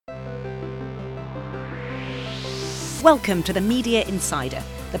Welcome to the Media Insider,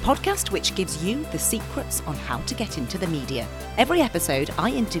 the podcast which gives you the secrets on how to get into the media. Every episode,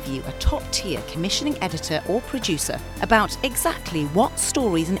 I interview a top-tier commissioning editor or producer about exactly what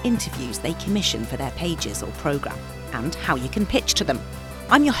stories and interviews they commission for their pages or programme, and how you can pitch to them.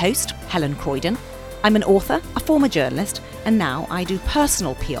 I'm your host, Helen Croydon. I'm an author, a former journalist, and now I do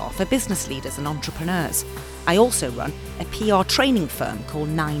personal PR for business leaders and entrepreneurs. I also run a PR training firm called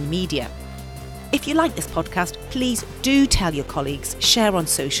 9 Media. If you like this podcast, please do tell your colleagues, share on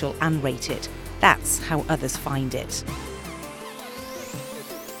social and rate it. That's how others find it.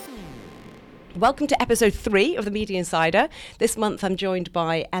 Welcome to episode 3 of the Media Insider. This month I'm joined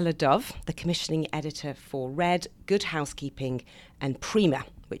by Ella Dove, the commissioning editor for Red, Good Housekeeping and Prima,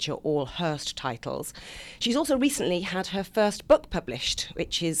 which are all Hearst titles. She's also recently had her first book published,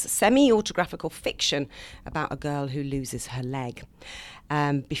 which is semi-autographical fiction about a girl who loses her leg.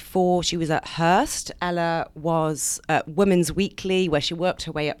 Before she was at Hearst, Ella was at Women's Weekly, where she worked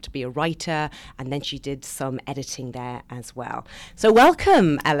her way up to be a writer, and then she did some editing there as well. So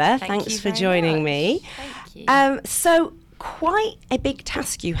welcome, Ella. Thanks for joining me. Thank you. So quite a big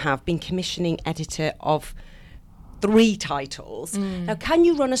task you have, being commissioning editor of 3 titles. Now, can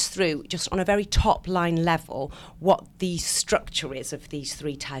you run us through, just on a very top line level, what the structure is of these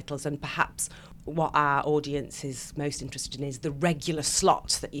 3 titles, and perhaps what our audience is most interested in is the regular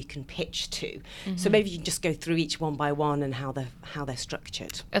slots that you can pitch to. Mm-hmm. So maybe you can just go through each one by one and how they're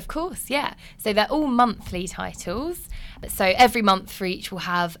structured. Of course, yeah. So they're all monthly titles. So every month for each we'll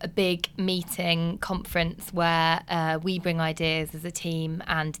have a big meeting conference where we bring ideas as a team,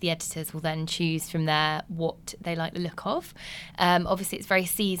 and the editors will then choose from there what they like the look of. Obviously it's very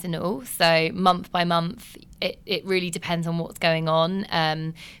seasonal, so month by month it really depends on what's going on.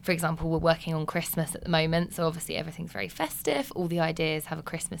 For example, we're working on Christmas at the moment, so obviously everything's very festive. All the ideas have a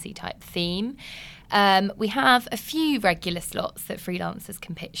Christmassy type theme. We have a few regular slots that freelancers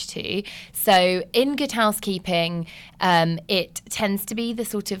can pitch to. So in Good Housekeeping, it tends to be the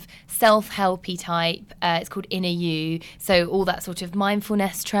sort of self-helpy type. It's called Inner You. So all that sort of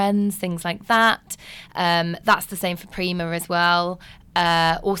mindfulness trends, things like that. That's the same for Prima as well.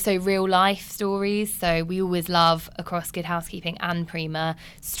 Also real life stories, so we always love, across Good Housekeeping and Prima,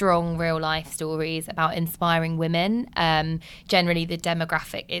 strong real life stories about inspiring women. Generally the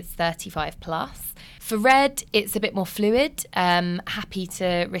demographic is 35 plus. For Red, it's a bit more fluid. Happy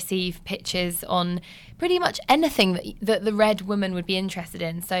to receive pitches on pretty much anything that the Red woman would be interested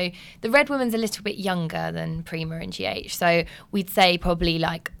in. So the Red woman's a little bit younger than Prima and GH. So we'd say probably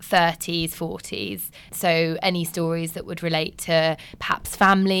like 30s, 40s. So any stories that would relate to perhaps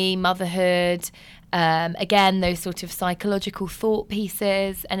family, motherhood, again, those sort of psychological thought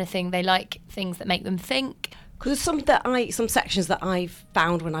pieces, anything they like, things that make them think. Because some sections that I've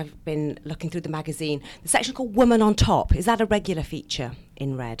found when I've been looking through the magazine, the section called Woman on Top, is that a regular feature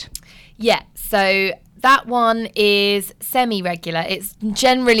in Red? Yeah, so that one is semi-regular. It's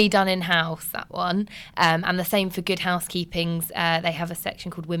generally done in-house, that one. And the same for Good Housekeeping's. They have a section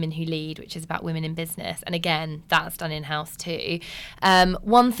called Women Who Lead, which is about women in business. And again, that's done in-house too.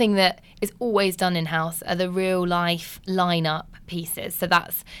 One thing that is always done in-house are the real-life lineup pieces. So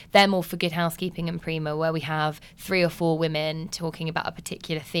they're more for Good Housekeeping and Prima, where we have 3 or 4 women talking about a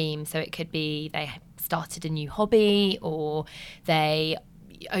particular theme. So it could be they started a new hobby, or they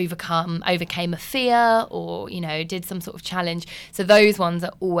overcame a fear, or did some sort of challenge. So those ones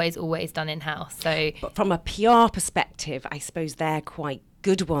are always done in-house. So but from a PR perspective, I suppose they're quite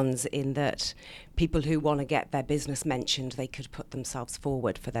good ones in that people who want to get their business mentioned, they could put themselves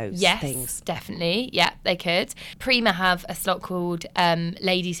forward for those things. Yes, definitely. Yeah, they could. Prima have a slot called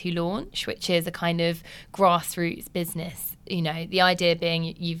Ladies Who Launch, which is a kind of grassroots business. The idea being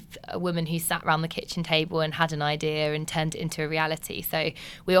you've a woman who sat around the kitchen table and had an idea and turned it into a reality. So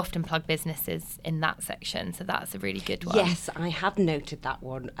we often plug businesses in that section. So that's a really good one. Yes, I have noted that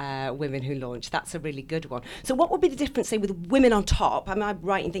one, Women Who Launch. That's a really good one. So what would be the difference, say, with Women on Top? Am I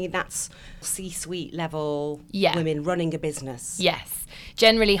right in thinking that's C-suite level women running a business? Yes,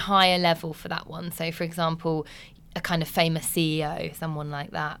 generally higher level for that one. So, for example, a kind of famous CEO, someone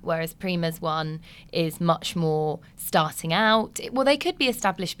like that, whereas Prima's one is much more starting out. Well, they could be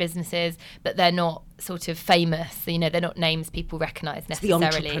established businesses, but they're not sort of famous. They're not names people recognise necessarily.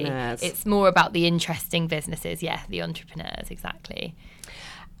 It's the entrepreneurs. It's more about the interesting businesses, the entrepreneurs, exactly.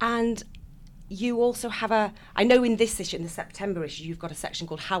 And you also have I know in this issue, in the September issue, you've got a section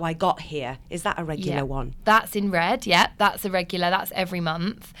called How I Got Here. Is that a regular one? That's in red, that's a regular, that's every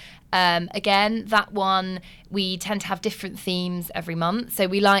month. Again, that one, we tend to have different themes every month. So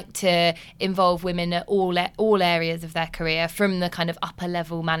we like to involve women at all areas of their career, from the kind of upper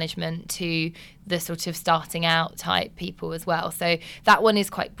level management to the sort of starting out type people as well. So that one is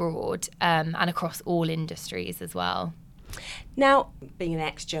quite broad, and across all industries as well. Now, being an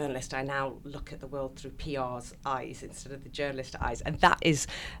ex-journalist, I now look at the world through PR's eyes instead of the journalist eyes. And that is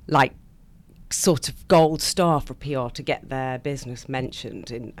like sort of gold star for PR to get their business mentioned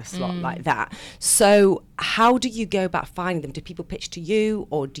in a slot like that. So how do you go about finding them? Do people pitch to you,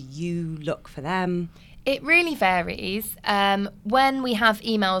 or do you look for them? It really varies. When we have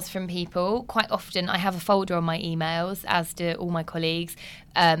emails from people, quite often I have a folder on my emails, as do all my colleagues,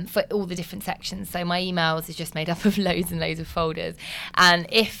 for all the different sections. So my emails is just made up of loads and loads of folders. And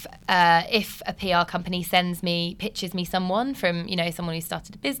if a PR company pitches me someone from, someone who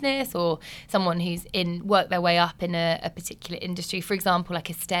started a business, or someone who's worked their way up in a particular industry, for example, like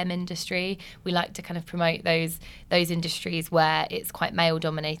a STEM industry, we like to kind of promote those industries where it's quite male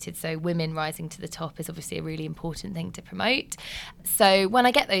dominated. So women rising to the top is obviously a really important thing to promote. So when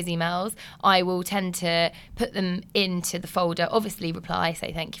I get those emails, I will tend to put them into the folder, obviously reply,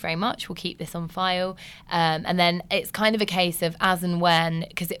 say thank you very much, we'll keep this on file, and then it's kind of a case of as and when,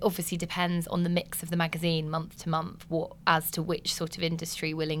 because it obviously depends on the mix of the magazine month to month as to which sort of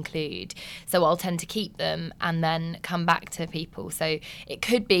industry we'll include. So I'll tend to keep them and then come back to people. So it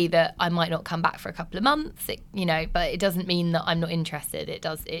could be that I might not come back for a couple of months, but it doesn't mean that I'm not interested.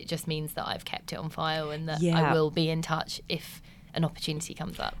 It just means that I've kept it on file and that I will be in touch if an opportunity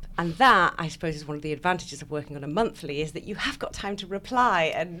comes up. And that, I suppose, is one of the advantages of working on a monthly, is that you have got time to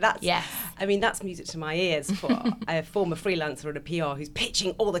reply. And that's, that's music to my ears for a former freelancer at a PR who's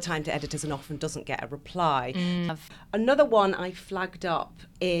pitching all the time to editors and often doesn't get a reply. Another one I flagged up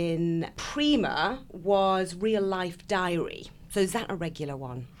in Prima was Real Life Diary. So is that a regular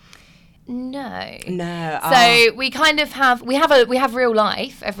one? No. So we kind of have real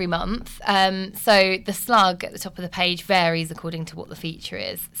life every month. So the slug at the top of the page varies according to what the feature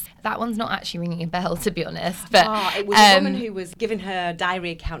is. That one's not actually ringing a bell, to be honest. But it was a woman who was given her diary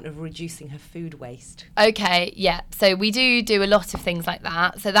account of reducing her food waste. Okay, yeah. So we do a lot of things like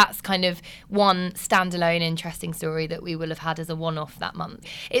that. So that's kind of one standalone interesting story that we will have had as a one-off that month.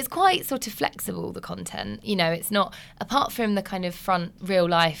 It's quite sort of flexible, the content. It's not, apart from the kind of front real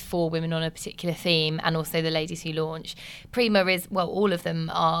life for women on a particular theme, and also the ladies who launch, Prima is, all of them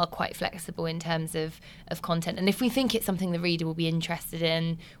are quite flexible in terms of content. And if we think it's something the reader will be interested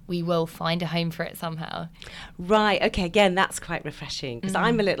in, we will find a home for it somehow. Right, okay, again, that's quite refreshing, because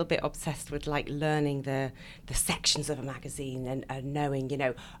I'm a little bit obsessed with learning the sections of a magazine and knowing,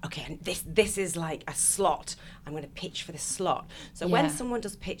 okay, this is like a slot, I'm going to pitch for this slot. So when someone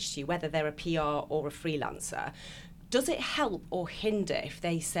does pitch to you, whether they're a PR or a freelancer, does it help or hinder if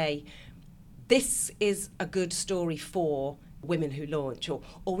they say, this is a good story for women who launch,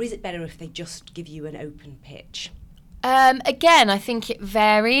 or is it better if they just give you an open pitch? Again, I think it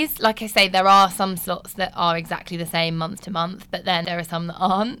varies. Like I say, there are some slots that are exactly the same month to month, but then there are some that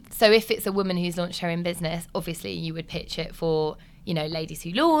aren't. So if it's a woman who's launched her own business, obviously you would pitch it for, ladies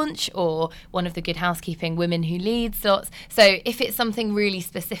who launch, or one of the Good Housekeeping women who lead slots. So if it's something really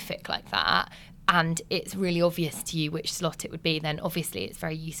specific like that, and it's really obvious to you which slot it would be, then obviously it's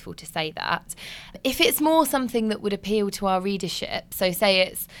very useful to say that. If it's more something that would appeal to our readership, so say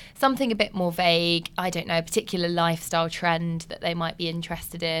it's something a bit more vague, I don't know, a particular lifestyle trend that they might be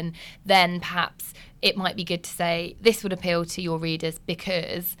interested in, then perhaps it might be good to say, this would appeal to your readers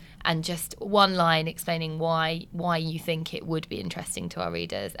because, and just one line explaining why you think it would be interesting to our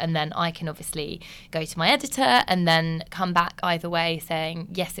readers. And then I can obviously go to my editor and then come back either way saying,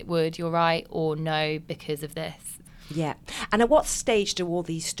 yes, it would, you're right, or no, because of this. Yeah. And at what stage do all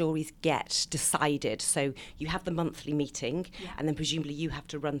these stories get decided? So you have the monthly meeting, and then presumably you have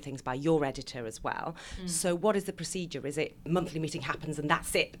to run things by your editor as well. So what is the procedure? Is it monthly meeting happens and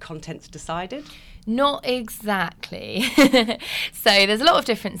that's it, the content's decided? Not exactly. So there's a lot of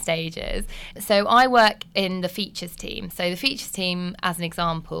different stages. So I work in the features team. So the features team, as an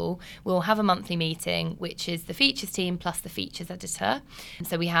example, will have a monthly meeting, which is the features team plus the features editor.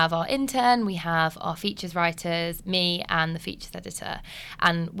 So we have our intern, we have our features writers, me and the features editor,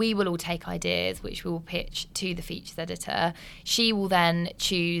 and we will all take ideas which we will pitch to the features editor. She will then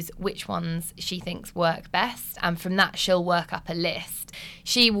choose which ones she thinks work best, and from that she'll work up a list.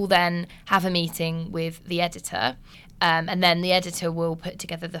 she will then have a meeting with the editor. And then the editor will put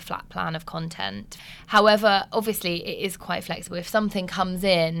together the flat plan of content. However, obviously, it is quite flexible. If something comes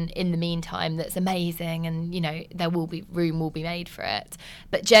in the meantime that's amazing, and there will be room will be made for it.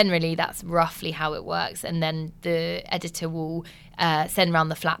 But generally, that's roughly how it works. And then the editor will send around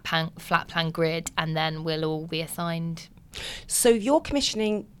the flat plan grid, and then we'll all be assigned. So you're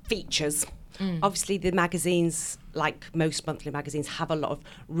commissioning features. Obviously, the magazines, like most monthly magazines, have a lot of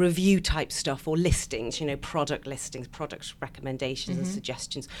review type stuff or listings, product listings, product recommendations and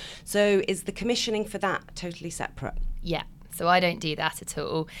suggestions. So is the commissioning for that totally separate? Yeah. So I don't do that at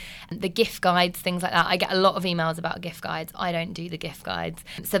all. The gift guides, things like that, I get a lot of emails about gift guides. I don't do the gift guides.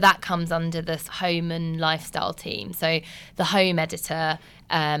 So that comes under this home and lifestyle team. So the home editor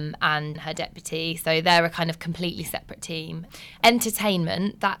and her deputy. So they're a kind of completely separate team.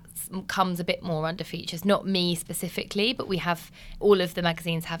 Entertainment, that comes a bit more under features. Not me specifically, but we have, all of the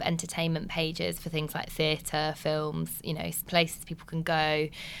magazines have entertainment pages for things like theatre, films, places people can go.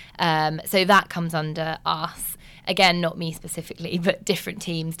 So that comes under us. Again, not me specifically, but different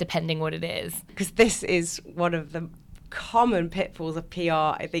teams depending what it is. Because this is one of the common pitfalls of PR,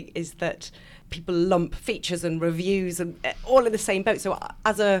 I think, is that people lump features and reviews and all in the same boat. So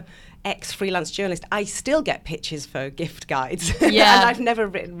as a ex-freelance journalist, I still get pitches for gift guides. Yeah. And I've never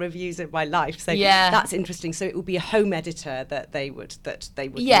written reviews in my life. So that's interesting. So it will be a home editor that they would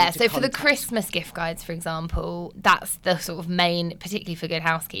Yeah, need to so for the contact. Christmas gift guides, for example, that's the sort of main, particularly for Good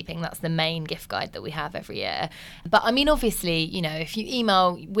Housekeeping, that's the main gift guide that we have every year. But I mean, obviously, if you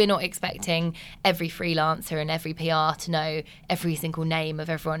email, we're not expecting every freelancer and every PR to know every single name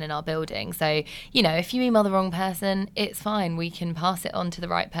of everyone in our building. So, if you email the wrong person, it's fine. We can pass it on to the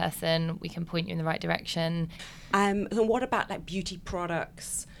right person. We can point you in the right direction. And what about like beauty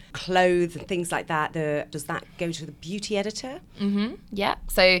products, clothes and things like that? Does that go to the beauty editor? Yeah.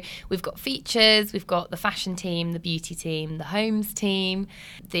 So we've got features, we've got the fashion team, the beauty team, the homes team,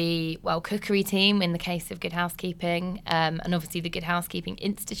 the cookery team in the case of Good Housekeeping, and obviously the Good Housekeeping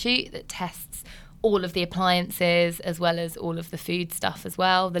Institute that tests all of the appliances as well as all of the food stuff as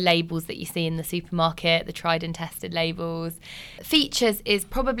well, the labels that you see in the supermarket, the tried and tested labels. Features is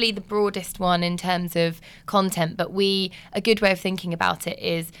probably the broadest one in terms of content, but a good way of thinking about it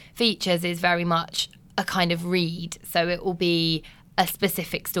is features is very much a kind of read. So it will be a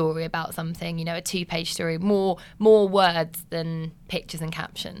specific story about something, a 2-page story, more words than pictures and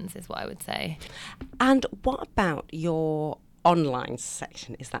captions is what I would say. And what about your online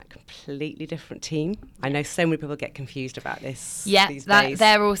section? Is that a completely different team? I know so many people get confused about this these days.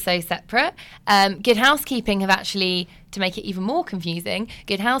 They're also separate. Good Housekeeping have actually, to make it even more confusing,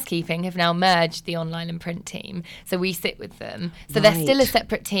 Good Housekeeping have now merged the online and print team. So we sit with them. So they're still a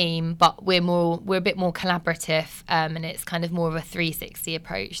separate team, but we're a bit more collaborative, and it's kind of more of a 360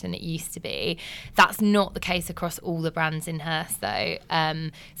 approach than it used to be. That's not the case across all the brands in Hearst though.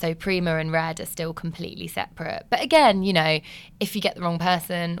 So Prima and Red are still completely separate. But again, if you get the wrong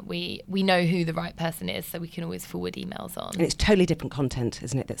person, we know who the right person is, so we can always forward emails on. And it's totally different content,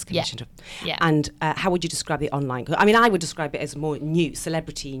 isn't it, that's commissioned? Yeah. And how would you describe the online? I mean, I would describe it as more news,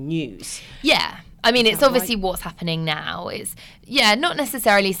 celebrity news. Yeah. I mean, it's obviously what's happening now. It's, not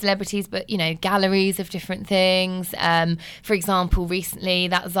necessarily celebrities, but, galleries of different things. For example, recently,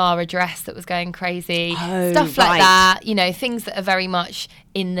 that Zara dress that was going crazy. Stuff like that. Things that are very much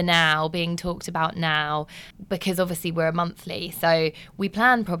in the now, being talked about now, because obviously we're a monthly. So we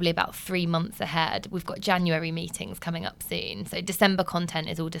plan probably about 3 months ahead. We've got January meetings coming up soon. So December content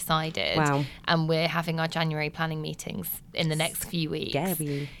is all decided. Wow. And we're having our January planning meetings in the next few weeks.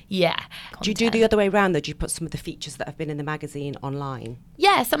 Scary. Yeah. Do you do the other way around, though? Do you put some of the features that have been in the magazine online?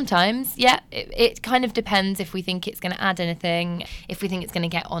 Yeah, sometimes. Yeah, it kind of depends if we think it's going to add anything, if we think it's going to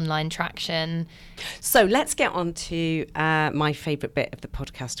get online traction. So let's get on to my favourite bit of the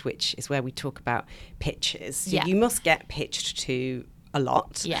podcast, which is where we talk about pitches. So you must get pitched to a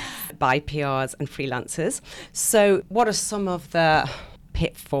lot by PRs and freelancers. So what are some of the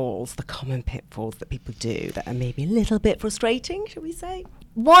common pitfalls that people do that are maybe a little bit frustrating, shall we say?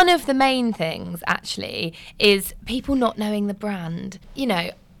 One of the main things, actually, is people not knowing the brand.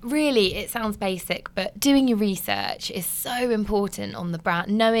 Really, it sounds basic, but doing your research is so important on the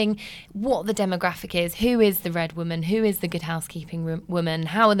brand, knowing what the demographic is, who is the Red woman, who is the Good Housekeeping woman,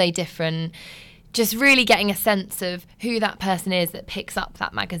 how are they different. just really getting a sense of who that person is that picks up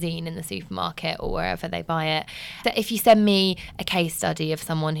that magazine in the supermarket or wherever they buy it. That if you send me a case study of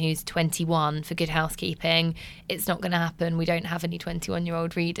someone who's 21 for Good Housekeeping, it's not going to happen. We don't have any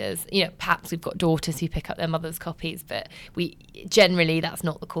 21-year-old readers. You know, perhaps we've got daughters who pick up their mother's copies, but generally that's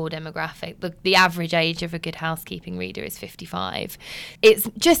not the core demographic. The average age of a Good Housekeeping reader is 55. It's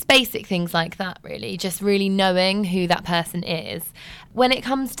just basic things like that, really, just really knowing who that person is. When it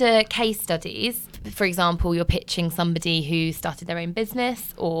comes to case studies, for example, you're pitching somebody who started their own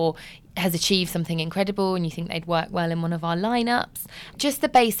business or has achieved something incredible and you think they'd work well in one of our lineups, just the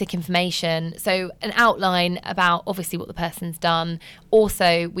basic information. So an outline about obviously what the person's done.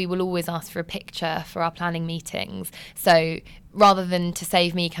 Also, we will always ask for a picture for our planning meetings. So rather than to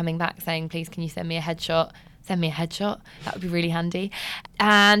save me coming back saying, please, can you send me a headshot? Send me a headshot. That would be really handy.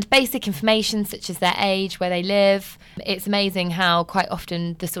 And basic information such as their age, where they live. It's amazing how quite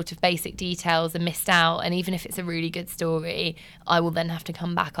often the sort of basic details are missed out. And even if it's a really good story, I will then have to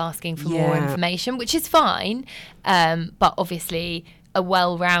come back asking for more information, which is fine. But obviously, a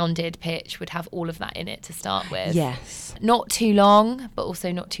well-rounded pitch would have all of that in it to start with. Yes. Not too long, but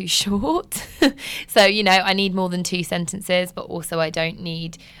also not too short. So, you know, I need more than 2 sentences, but also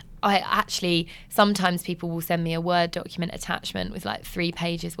sometimes people will send me a Word document attachment with like 3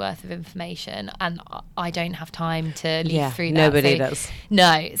 pages worth of information, and I don't have time to leaf through that. Nobody does.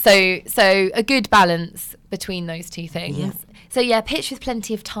 No. So a good balance between those two things. Yeah. So pitch with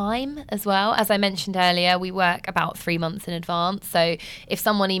plenty of time as well. As I mentioned earlier, we work about 3 months in advance. So if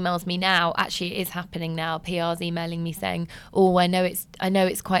someone emails me now, actually it is happening now. PR's emailing me saying, "Oh, I know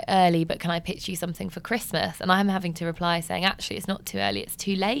it's quite early, but can I pitch you something for Christmas?" And I'm having to reply saying, "Actually, it's not too early. It's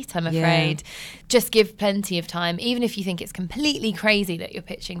too late, I'm afraid." Just give plenty of time. Even if you think it's completely crazy that you're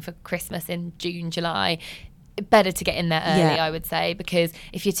pitching for Christmas in June, July, better to get in there early, I would say, because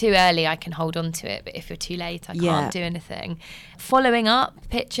if you're too early, I can hold on to it, but if you're too late, I can't do anything. Following up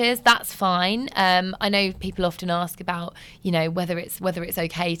pitches, that's fine. I know people often ask about, you know, whether it's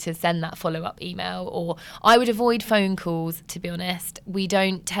okay to send that follow-up email, or I would avoid phone calls, to be honest. We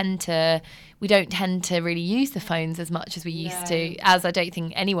don't tend to really use the phones as much as we used to, as I don't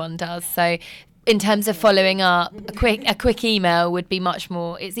think anyone does. So in terms of following up, a quick email would be much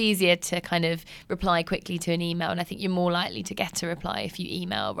more, it's easier to kind of reply quickly to an email, and I think you're more likely to get a reply if you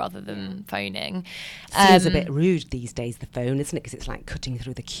email rather than phoning. Seems a bit rude these days, the phone, isn't it? Because it's like cutting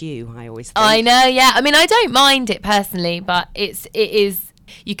through the queue, I always think. I know, yeah. I mean, I don't mind it personally, but it is,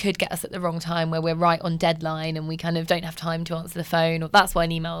 you could get us at the wrong time where we're right on deadline and we kind of don't have time to answer the phone. Or that's why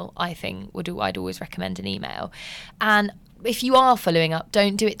an email, I think, I'd always recommend an email. And if you are following up,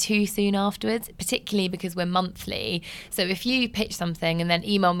 don't do it too soon afterwards, particularly because we're monthly. So if you pitch something and then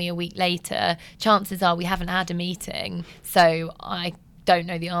email me a week later, chances are we haven't had a meeting, so I don't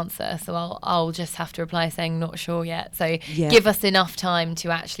know the answer. So I'll just have to reply saying not sure yet. So give us enough time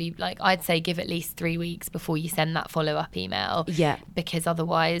to actually, like, I'd say give at least 3 weeks before you send that follow-up email. Yeah. Because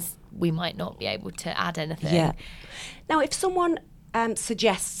otherwise we might not be able to add anything. Yeah. Now, if someone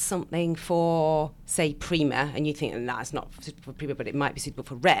suggests something for, say, Prima, and you think that's not suitable for Prima, but it might be suitable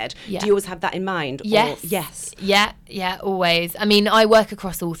for Red, do you always have that in mind? Yes. Or, yes. Yeah, always. I mean, I work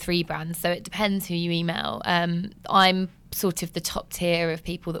across all 3 brands, so it depends who you email. I'm sort of the top tier of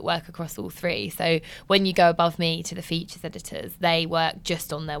people that work across all 3. So when you go above me to the features editors, they work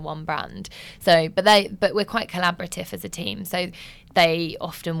just on their one brand. So, but we're quite collaborative as a team. So they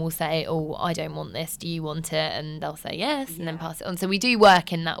often will say, "Oh, I don't want this. Do you want it?" And they'll say yes, and then pass it on. So we do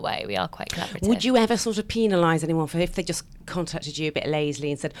work in that way. We are quite collaborative. Would you ever sort of penalise anyone for if they just contacted you a bit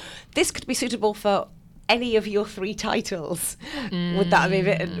lazily and said, "This could be suitable for any of your 3 titles"? Would that be a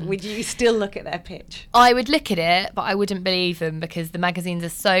bit, would you still look at their pitch? I would look at it, but I wouldn't believe them because the magazines are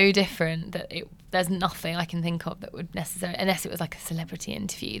so different that there's nothing I can think of that would necessarily, unless it was like a celebrity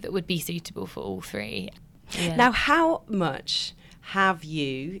interview, that would be suitable for all 3. Yeah. Now, how much have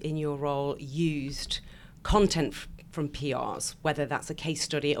you, in your role, used content from PRs, whether that's a case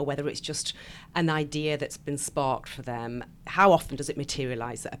study or whether it's just an idea that's been sparked for them? How often does it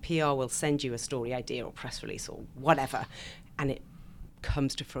materialise that a PR will send you a story idea or press release or whatever, and it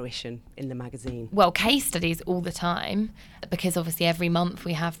comes to fruition in the magazine? Well, case studies all the time, because obviously every month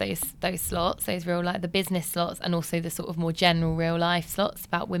we have those slots, those real life, the business slots, and also the sort of more general real life slots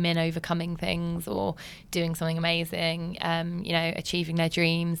about women overcoming things or doing something amazing, achieving their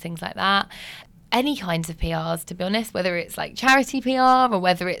dreams, things like that. Any kinds of PRs, to be honest, whether it's like charity PR or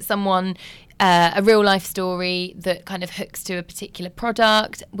whether it's someone, a real life story that kind of hooks to a particular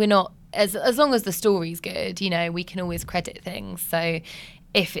product. We're not, as long as the story's good, we can always credit things. So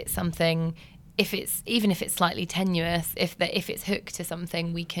if it's something, even if it's slightly tenuous, if it's hooked to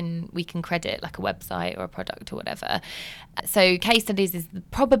something, we can credit like a website or a product or whatever. So case studies is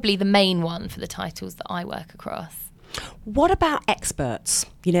probably the main one for the titles that I work across. What about experts?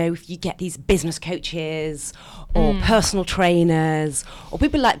 You know, if you get these business coaches or personal trainers or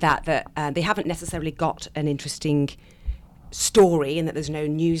people like that they haven't necessarily got an interesting story and that there's no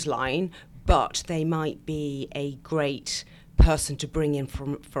news line, but they might be a great person to bring in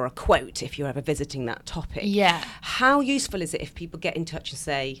for a quote if you're ever visiting that topic. Yeah. How useful is it if people get in touch and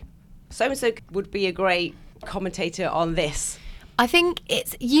say, so-and-so would be a great commentator on this? I think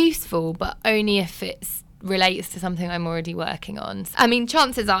it's useful, but only if it's relates to something I'm already working on. I mean,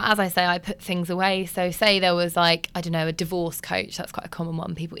 chances are, as I say, I put things away. So say there was like, I don't know, a divorce coach. That's quite a common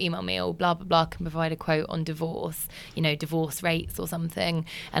one. People email me, oh, blah, blah, blah, can provide a quote on divorce, you know, divorce rates or something.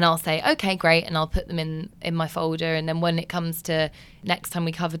 And I'll say, okay, great. And I'll put them in my folder. And then when it comes to next time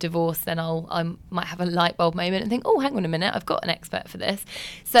we cover divorce, then I might have a light bulb moment and think, oh, hang on a minute, I've got an expert for this.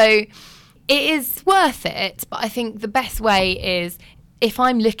 So it is worth it. But I think the best way is, if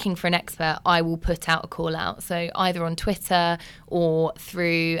I'm looking for an expert, I will put out a call out. So either on Twitter or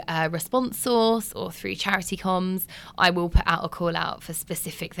through Response Source or through charity comms, I will put out a call out for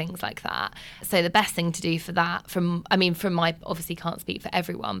specific things like that. So the best thing to do for that, from my, obviously can't speak for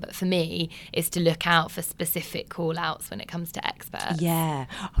everyone, but for me, is to look out for specific call outs when it comes to experts. Yeah.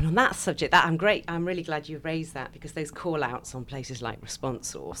 And on that subject, I'm really glad you raised that, because those call outs on places like Response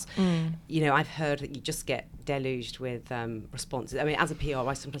Source, you know, I've heard that you just get deluged with responses. I mean, as a PR,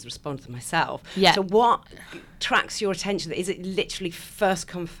 I sometimes respond to them myself. Yeah. So what tracks your attention? Is it literally first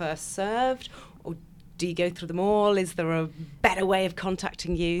come, first served? Or do you go through them all? Is there a better way of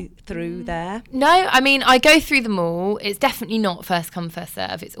contacting you through there? No, I mean, I go through them all. It's definitely not first come, first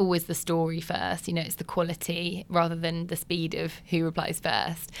serve. It's always the story first. You know, it's the quality rather than the speed of who replies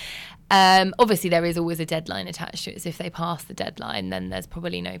first. Obviously, there is always a deadline attached to it. So if they pass the deadline, then there's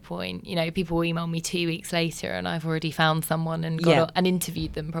probably no point. You know, people will email me 2 weeks later and I've already found someone and and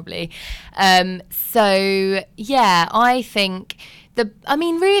interviewed them probably. So, yeah, I think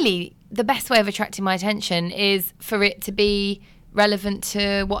really the best way of attracting my attention is for it to be relevant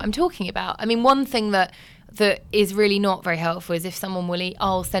to what I'm talking about. I mean, one thing that is really not very helpful is if someone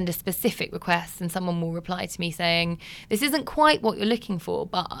I'll send a specific request and someone will reply to me saying, this isn't quite what you're looking for,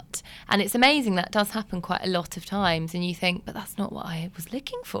 but, and it's amazing that does happen quite a lot of times, and you think, but that's not what I was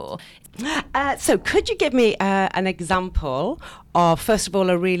looking for. So could you give me an example of, first of all,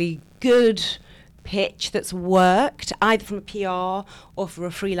 a really good pitch that's worked, either from a PR or for a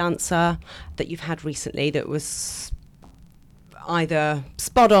freelancer that you've had recently that was either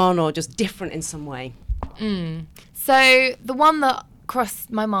spot on or just different in some way? So the one that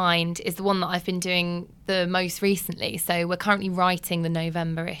crossed my mind is the one that I've been doing the most recently. So we're currently writing the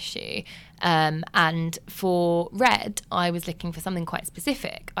November issue. And for Red, I was looking for something quite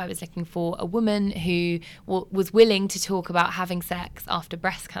specific. I was looking for a woman who was willing to talk about having sex after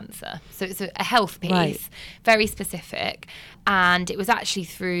breast cancer. So it's a health piece, right, very specific. And it was actually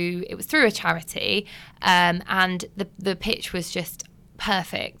through a charity. And the pitch was just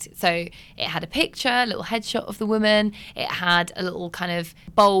perfect. So it had a picture, a little headshot of the woman. It had a little kind of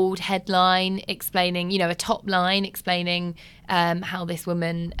bold headline explaining, you know, a top line explaining how this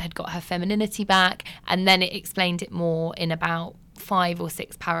woman had got her femininity back. And then it explained it more in about 5 or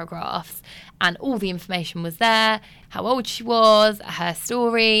 6 paragraphs. And all the information was there, how old she was, her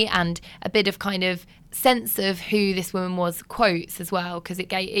story, and a bit of kind of sense of who this woman was, quotes as well, because it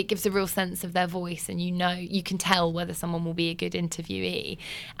gives a real sense of their voice, and you can tell whether someone will be a good interviewee.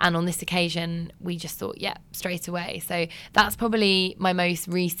 And on this occasion we just thought, yeah, straight away. So that's probably my most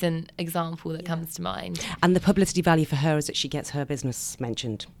recent example that comes to mind. And the publicity value for her is that she gets her business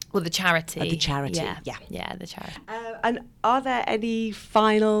mentioned. Well, the charity. The charity, yeah, the charity. And are there any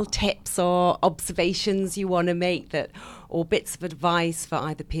final tips or observations you want to make or bits of advice for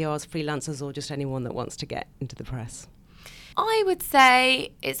either PRs, freelancers, or just anyone that wants to get into the press? I would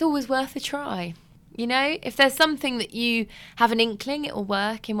say it's always worth a try. You know, if there's something that you have an inkling it will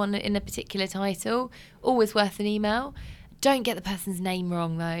work in a particular title, always worth an email. Don't get the person's name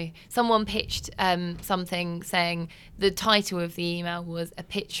wrong, though. Someone pitched something saying the title of the email was a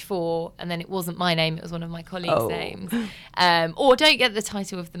pitch for, and then it wasn't my name, it was one of my colleagues' names. Or don't get the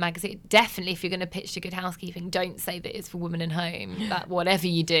title of the magazine. Definitely, if you're going to pitch to Good Housekeeping, don't say that it's for Women in Home. That whatever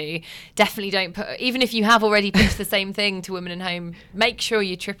you do, definitely don't put, even if you have already pitched the same thing to Women in Home, make sure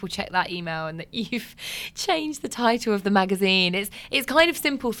you triple check that email and that you've changed the title of the magazine. It's kind of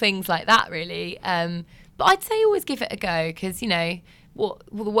simple things like that, really. But I'd say always give it a go, because, you know, the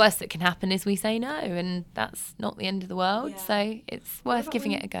worst that can happen is we say no, and that's not the end of the world. So it's worth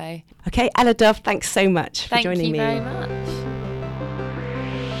giving it a go. Okay, Ella Dove, thanks so much for joining me. Thank you very much.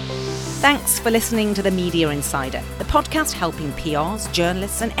 Thanks for listening to The Media Insider, the podcast helping PRs,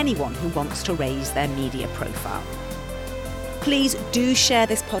 journalists and anyone who wants to raise their media profile. Please do share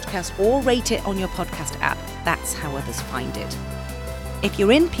this podcast or rate it on your podcast app. That's how others find it. If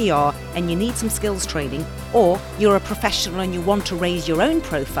you're in PR and you need some skills training, or you're a professional and you want to raise your own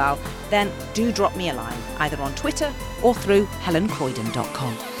profile, then do drop me a line, either on Twitter or through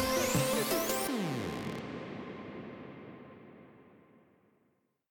helencroydon.com.